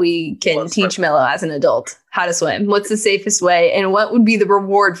of how we can teach Milo as an adult how to swim. What's the safest way? And what would be the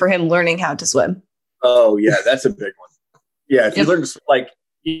reward for him learning how to swim? Oh, yeah. That's a big one. Yeah. If you learn to, like,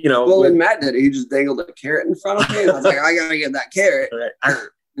 you know. Well, when Matt did it, he just dangled a carrot in front of me. And I was like, I got to get that carrot. And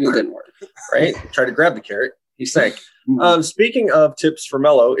it didn't work. Right? Try to grab the carrot. He sank. Speaking of tips for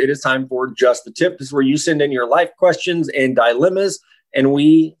Mello, it is time for Just the Tip. This is where you send in your life questions and dilemmas, and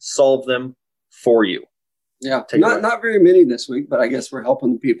we solve them for you. Yeah, not very many this week, but I guess we're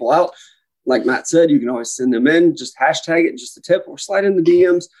helping the people out. Like Matt said, you can always send them in. Just hashtag it, just a tip, or slide in the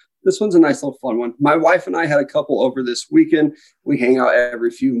DMs. This one's a nice little fun one. My wife and I had a couple over this weekend. We hang out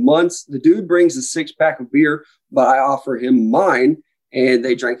every few months. The dude brings a 6-pack of beer, but I offer him mine, and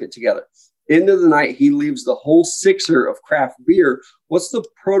they drank it together. End of the night, he leaves the whole 6er of craft beer. What's the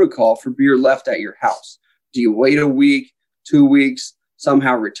protocol for beer left at your house? Do you wait a week, 2 weeks,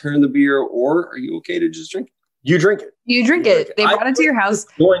 somehow return the beer, or are you okay to just drink it? You drink it. You drink it. They brought it to your house.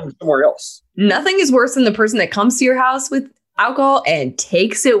 Going somewhere else. Nothing is worse than the person that comes to your house with alcohol and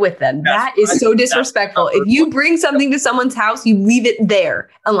takes it with them. That is so disrespectful. If you bring something to someone's house, you leave it there.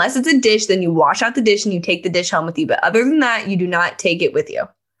 Unless it's a dish, then you wash out the dish and you take the dish home with you. But other than that, you do not take it with you.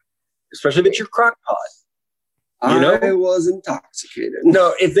 Especially if it's your crock pot. I was intoxicated.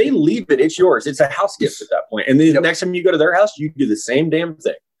 No, if they leave it, it's yours. It's a house gift at that point. And then the next time you go to their house, you do the same damn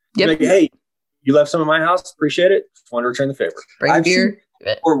thing. Yep. Like, hey, you left some in my house. Appreciate it. Just want to return the favor. Bring beer.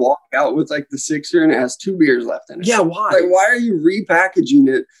 Or walk out with like the 6er and it has 2 beers left in it. Yeah, why? Like, why are you repackaging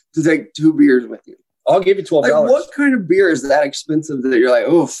it to take 2 beers with you? I'll give you $12. Like, what kind of beer is that expensive that you're like,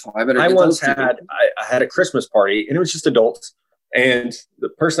 I better get I had a Christmas party and it was just adults. And the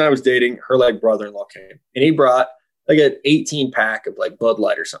person I was dating, her like brother-in-law came and he brought like an 18-pack of like Bud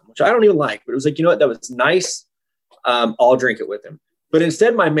Light or something, which I don't even like, but it was like, you know what? That was nice. I'll drink it with him. But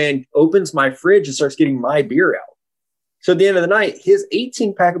instead, my man opens my fridge and starts getting my beer out. So at the end of the night, his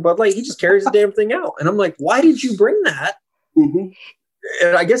 18-pack of Bud Light, he just carries the damn thing out. And I'm like, why did you bring that? Mm-hmm.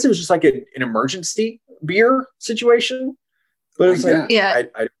 And I guess it was just like an emergency beer situation. But it's like,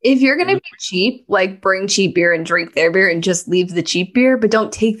 if you're going to be cheap, like bring cheap beer and drink their beer and just leave the cheap beer, but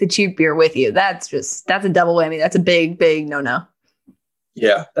don't take the cheap beer with you. That's a double whammy. That's a big, big no-no.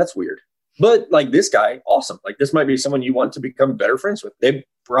 Yeah, that's weird. But like this guy, awesome. Like this might be someone you want to become better friends with. They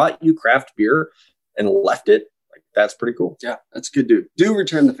brought you craft beer and left it. Like that's pretty cool. Yeah, that's good, dude. Do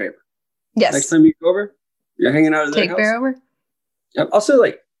return the favor. Yes. Next time you go over, you're hanging out at their house. Take beer over. Yep. Also,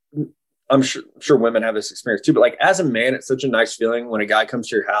 like I'm sure women have this experience too. But like as a man, it's such a nice feeling when a guguy comes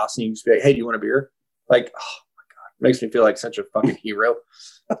to your house and you just be like, "Hey, do you want a beer?" Like, oh my god, it makes me feel like such a fucking hero.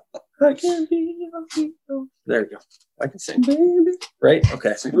 I can be your hero. There you go. I can sing, baby. Right?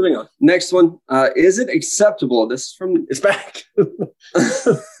 Okay. So moving on. Next one. Is it acceptable? This is from. It's back.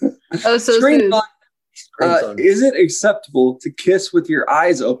 So soon. Is it acceptable to kiss with your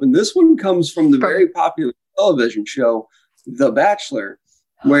eyes open? This one comes from the very popular television show, The Bachelor,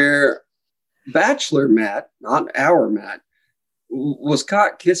 where Bachelor Matt, not our Matt, was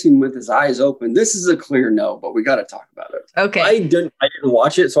caught kissing with his eyes open. This is a clear no, but we got to talk about it. Okay. I didn't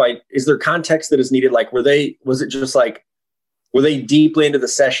watch it. So is there context that is needed? Like, were they deeply into the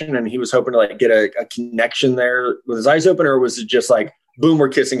session and he was hoping to like get a connection there with his eyes open? Or was it just like, boom, we're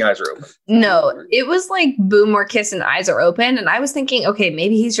kissing, eyes are open? No, it was like boom, we're kissing, eyes are open. And I was thinking, okay,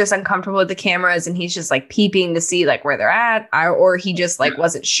 maybe he's just uncomfortable with the cameras and he's just like peeping to see like where they're at, or he just like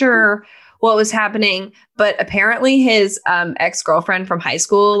wasn't sure what was happening. But apparently his ex-girlfriend from high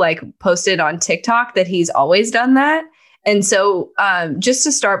school like posted on TikTok that he's always done that. And so just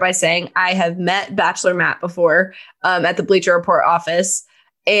to start by saying, I have met Bachelor Matt before at the Bleacher Report office.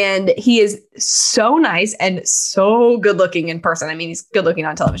 And he is so nice and so good looking in person. I mean, he's good looking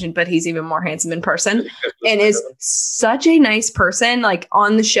on television, but he's even more handsome in person and is such a nice person, like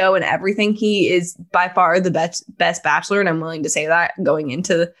on the show and everything. He is by far the best bachelor. And I'm willing to say that going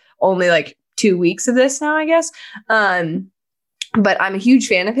into only like 2 weeks of this now, I guess. But I'm a huge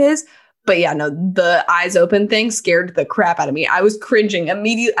fan of his. But yeah, no, the eyes open thing scared the crap out of me. I was cringing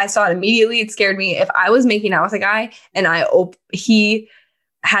immediately. I saw it immediately. It scared me. If I was making out with a guy and he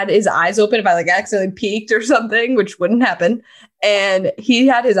had his eyes open, if I like accidentally peeked or something, which wouldn't happen, and he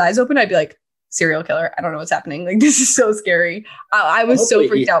had his eyes open, I'd be like, serial killer. I don't know what's happening. Like, this is so scary. I was so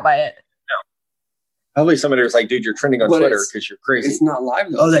freaked out by it. Hopefully somebody was like, dude, you're trending on Twitter because you're crazy. It's not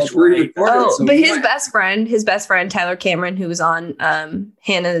live though. Oh, that's right. But his best friend, Tyler Cameron, who was on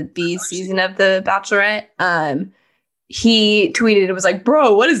Hannah B's season of The Bachelorette, he tweeted, it was like,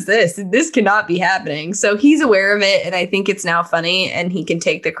 bro, what is this? This cannot be happening. So he's aware of it. And I think it's now funny and he can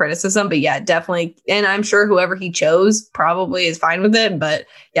take the criticism. But yeah, definitely. And I'm sure whoever he chose probably is fine with it. But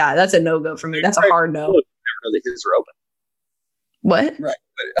yeah, that's a no-go for me. That's a hard no. Never know that his are open. What? Right.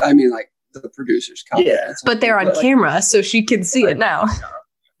 But I mean, like, the producers. Yeah. But they're on camera, so she can see it now.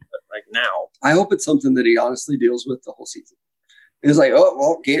 Like now. I hope it's something that he honestly deals with the whole season. He's like, oh,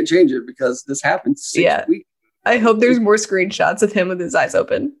 well, can't change it because this happened 6 weeks. I hope there's more screenshots of him with his eyes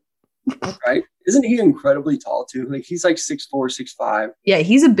open. Right? Isn't he incredibly tall too? Like he's like 6'4", 6'5". Yeah,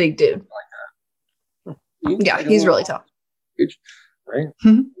 he's a big dude. Yeah, he's really tall. Right?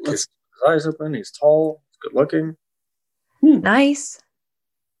 His eyes open. He's tall. He's good looking. Nice.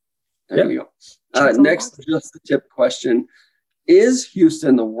 There you go. Next, just the tip question. Is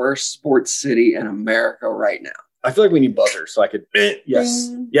Houston the worst sports city in America right now? I feel like we need buzzers so I could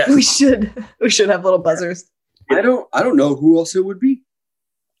yes. We should have little buzzers. I don't know who else it would be.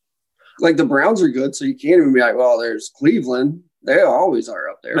 Like the Browns are good, so you can't even be like, well, there's Cleveland. They always are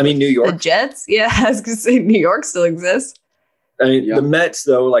up there. I mean, New York. The Jets? Yeah, I was going to say New York still exists. I mean, the Mets,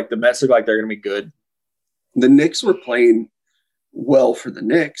 though, like the Mets look like they're going to be good. The Knicks were playing well for the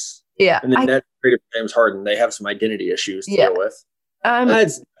Knicks. Yeah. And the Nets traded for James Harden. They have some identity issues to deal with.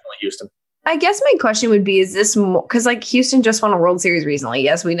 That's definitely Houston. I guess my question would be, is this more, because like Houston just won a World Series recently.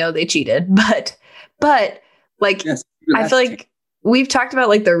 Yes, we know they cheated, but like, yes, I feel like we've talked about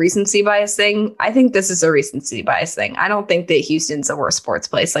like the recency bias thing. I think this is a recency bias thing. I don't think that Houston's a worse sports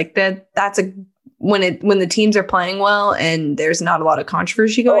place. Like that's when the teams are playing well and there's not a lot of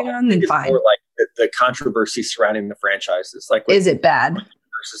controversy going on, then fine. More like the controversy surrounding the franchises. Like, is it bad?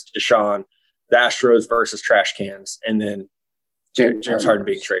 Versus Deshaun, the Astros versus trash cans, and then James Harden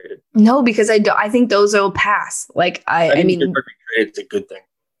being traded. No, because I think those will pass. Like I mean, it's a good thing.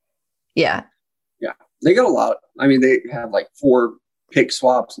 Yeah. Yeah. They got a lot. I mean, they have like 4 pick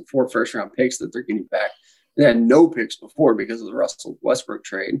swaps and 4 first-round picks that they're getting back. They had no picks before because of the Russell Westbrook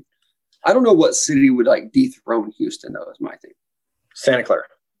trade. I don't know what city would like dethrone Houston, though, is my thing. Santa Clara.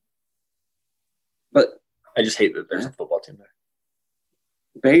 But I just hate that there's a football team there.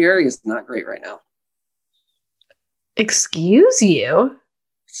 Bay Area is not great right now. Excuse you?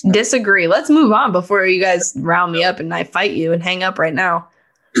 Disagree. Let's move on before you guys round me up and I fight you and hang up right now.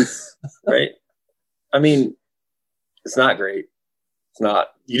 Right? I mean, it's not great. It's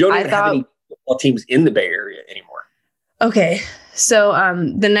not. You don't even have any football teams in the Bay Area anymore. Okay. So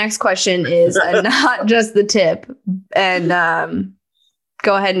the next question is not just the tip. And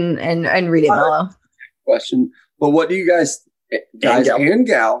go ahead and read it, Mello. Question. But what do you guys and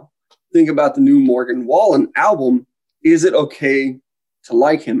gal think about the new Morgan Wallen album? Is it okay to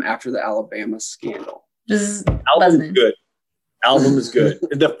like him after the Alabama scandal? Album is good. Album is good.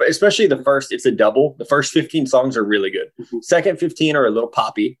 Especially the first, it's a double. The first 15 songs are really good. Mm-hmm. Second 15 are a little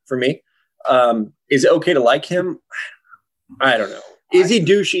poppy for me. Is it okay to like him? I don't know. Is he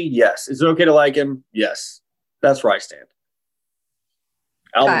douchey? Yes. Is it okay to like him? Yes. That's where I stand.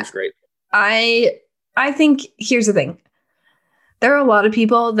 Album's great. I think here's the thing. There are a lot of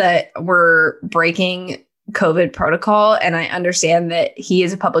people that were breaking COVID protocol, and I understand that he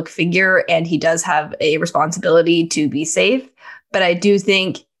is a public figure and he does have a responsibility to be safe. But I do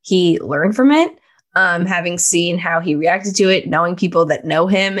think he learned from it, having seen how he reacted to it, knowing people that know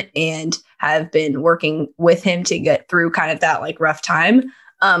him and have been working with him to get through kind of that like rough time.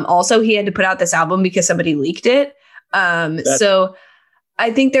 Also, he had to put out this album because somebody leaked it. So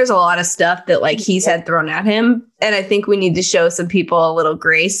I think there's a lot of stuff that like he's had thrown at him. And I think we need to show some people a little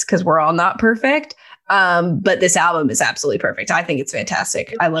grace because we're all not perfect. But this album is absolutely perfect. I think it's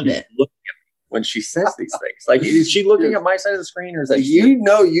fantastic. I love it. When she says these things, like, is she looking at my side of the screen or is that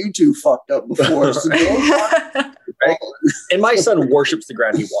you two fucked up before? So right? And my son worships the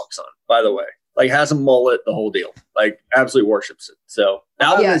ground he walks on, by the way. Like, has a mullet, the whole deal. Like, absolutely worships it. So the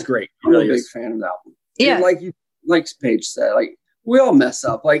album is great. I'm a big fan of the album. Yeah. And like Paige said, like, we all mess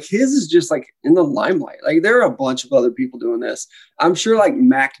up. Like, his is just like in the limelight. Like, there are a bunch of other people doing this. I'm sure like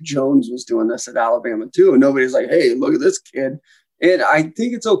Mac Jones was doing this at Alabama too. And nobody's like, hey, look at this kid. And I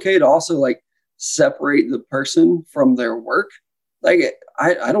think it's okay to also like separate the person from their work. Like,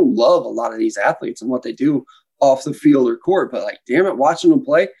 I don't love a lot of these athletes and what they do off the field or court, but like, damn it, watching them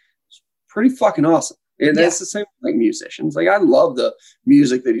play, it's pretty fucking awesome. And that's the same with like musicians. Like, I love the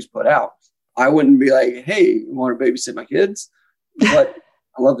music that he's put out. I wouldn't be like, hey, you want to babysit my kids? But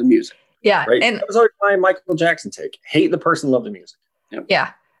I love the music. Yeah. Right? And that was always my Michael Jackson take. Hate the person, love the music.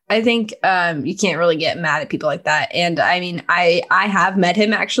 Yeah. I think you can't really get mad at people like that. And I mean, I have met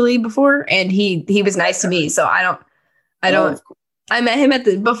him actually before, and he was nice to me. So I met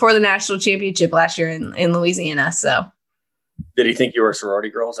him before the national championship last year in Louisiana. So did he think you were a sorority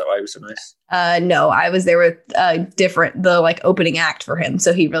girl? Is that why he was so nice? No, I was there with the like opening act for him.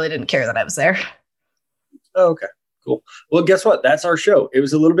 So he really didn't care that I was there. Oh, okay. Cool. Well, guess what? That's our show. It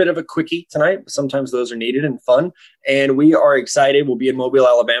was a little bit of a quickie tonight, but sometimes those are needed and fun. And we are excited. We'll be in Mobile,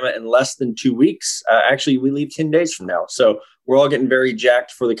 Alabama in less than 2 weeks. Actually, we leave 10 days from now. So we're all getting very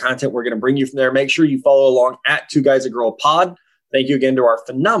jacked for the content we're going to bring you from there. Make sure you follow along at Two Guys a Girl Pod. Thank you again to our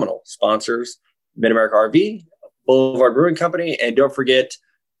phenomenal sponsors, Mid-America RV, Boulevard Brewing Company, and don't forget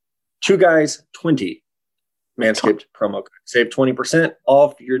 2 Guys 20 Manscaped promo code. Save 20%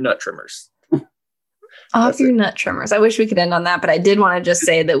 off your nut trimmers. Off your nut trimmers. I wish we could end on that, but I did want to just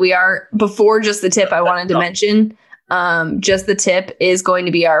say that we are, before just the tip, I wanted to mention, just the tip is going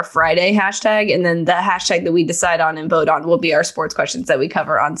to be our Friday hashtag. And then the hashtag that we decide on and vote on will be our sports questions that we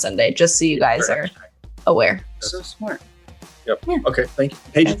cover on Sunday, just so you guys are aware. So smart. Yep. Yeah. Okay. Thank you.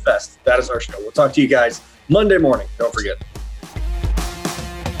 Paige is best. That is our show. We'll talk to you guys Monday morning. Don't forget.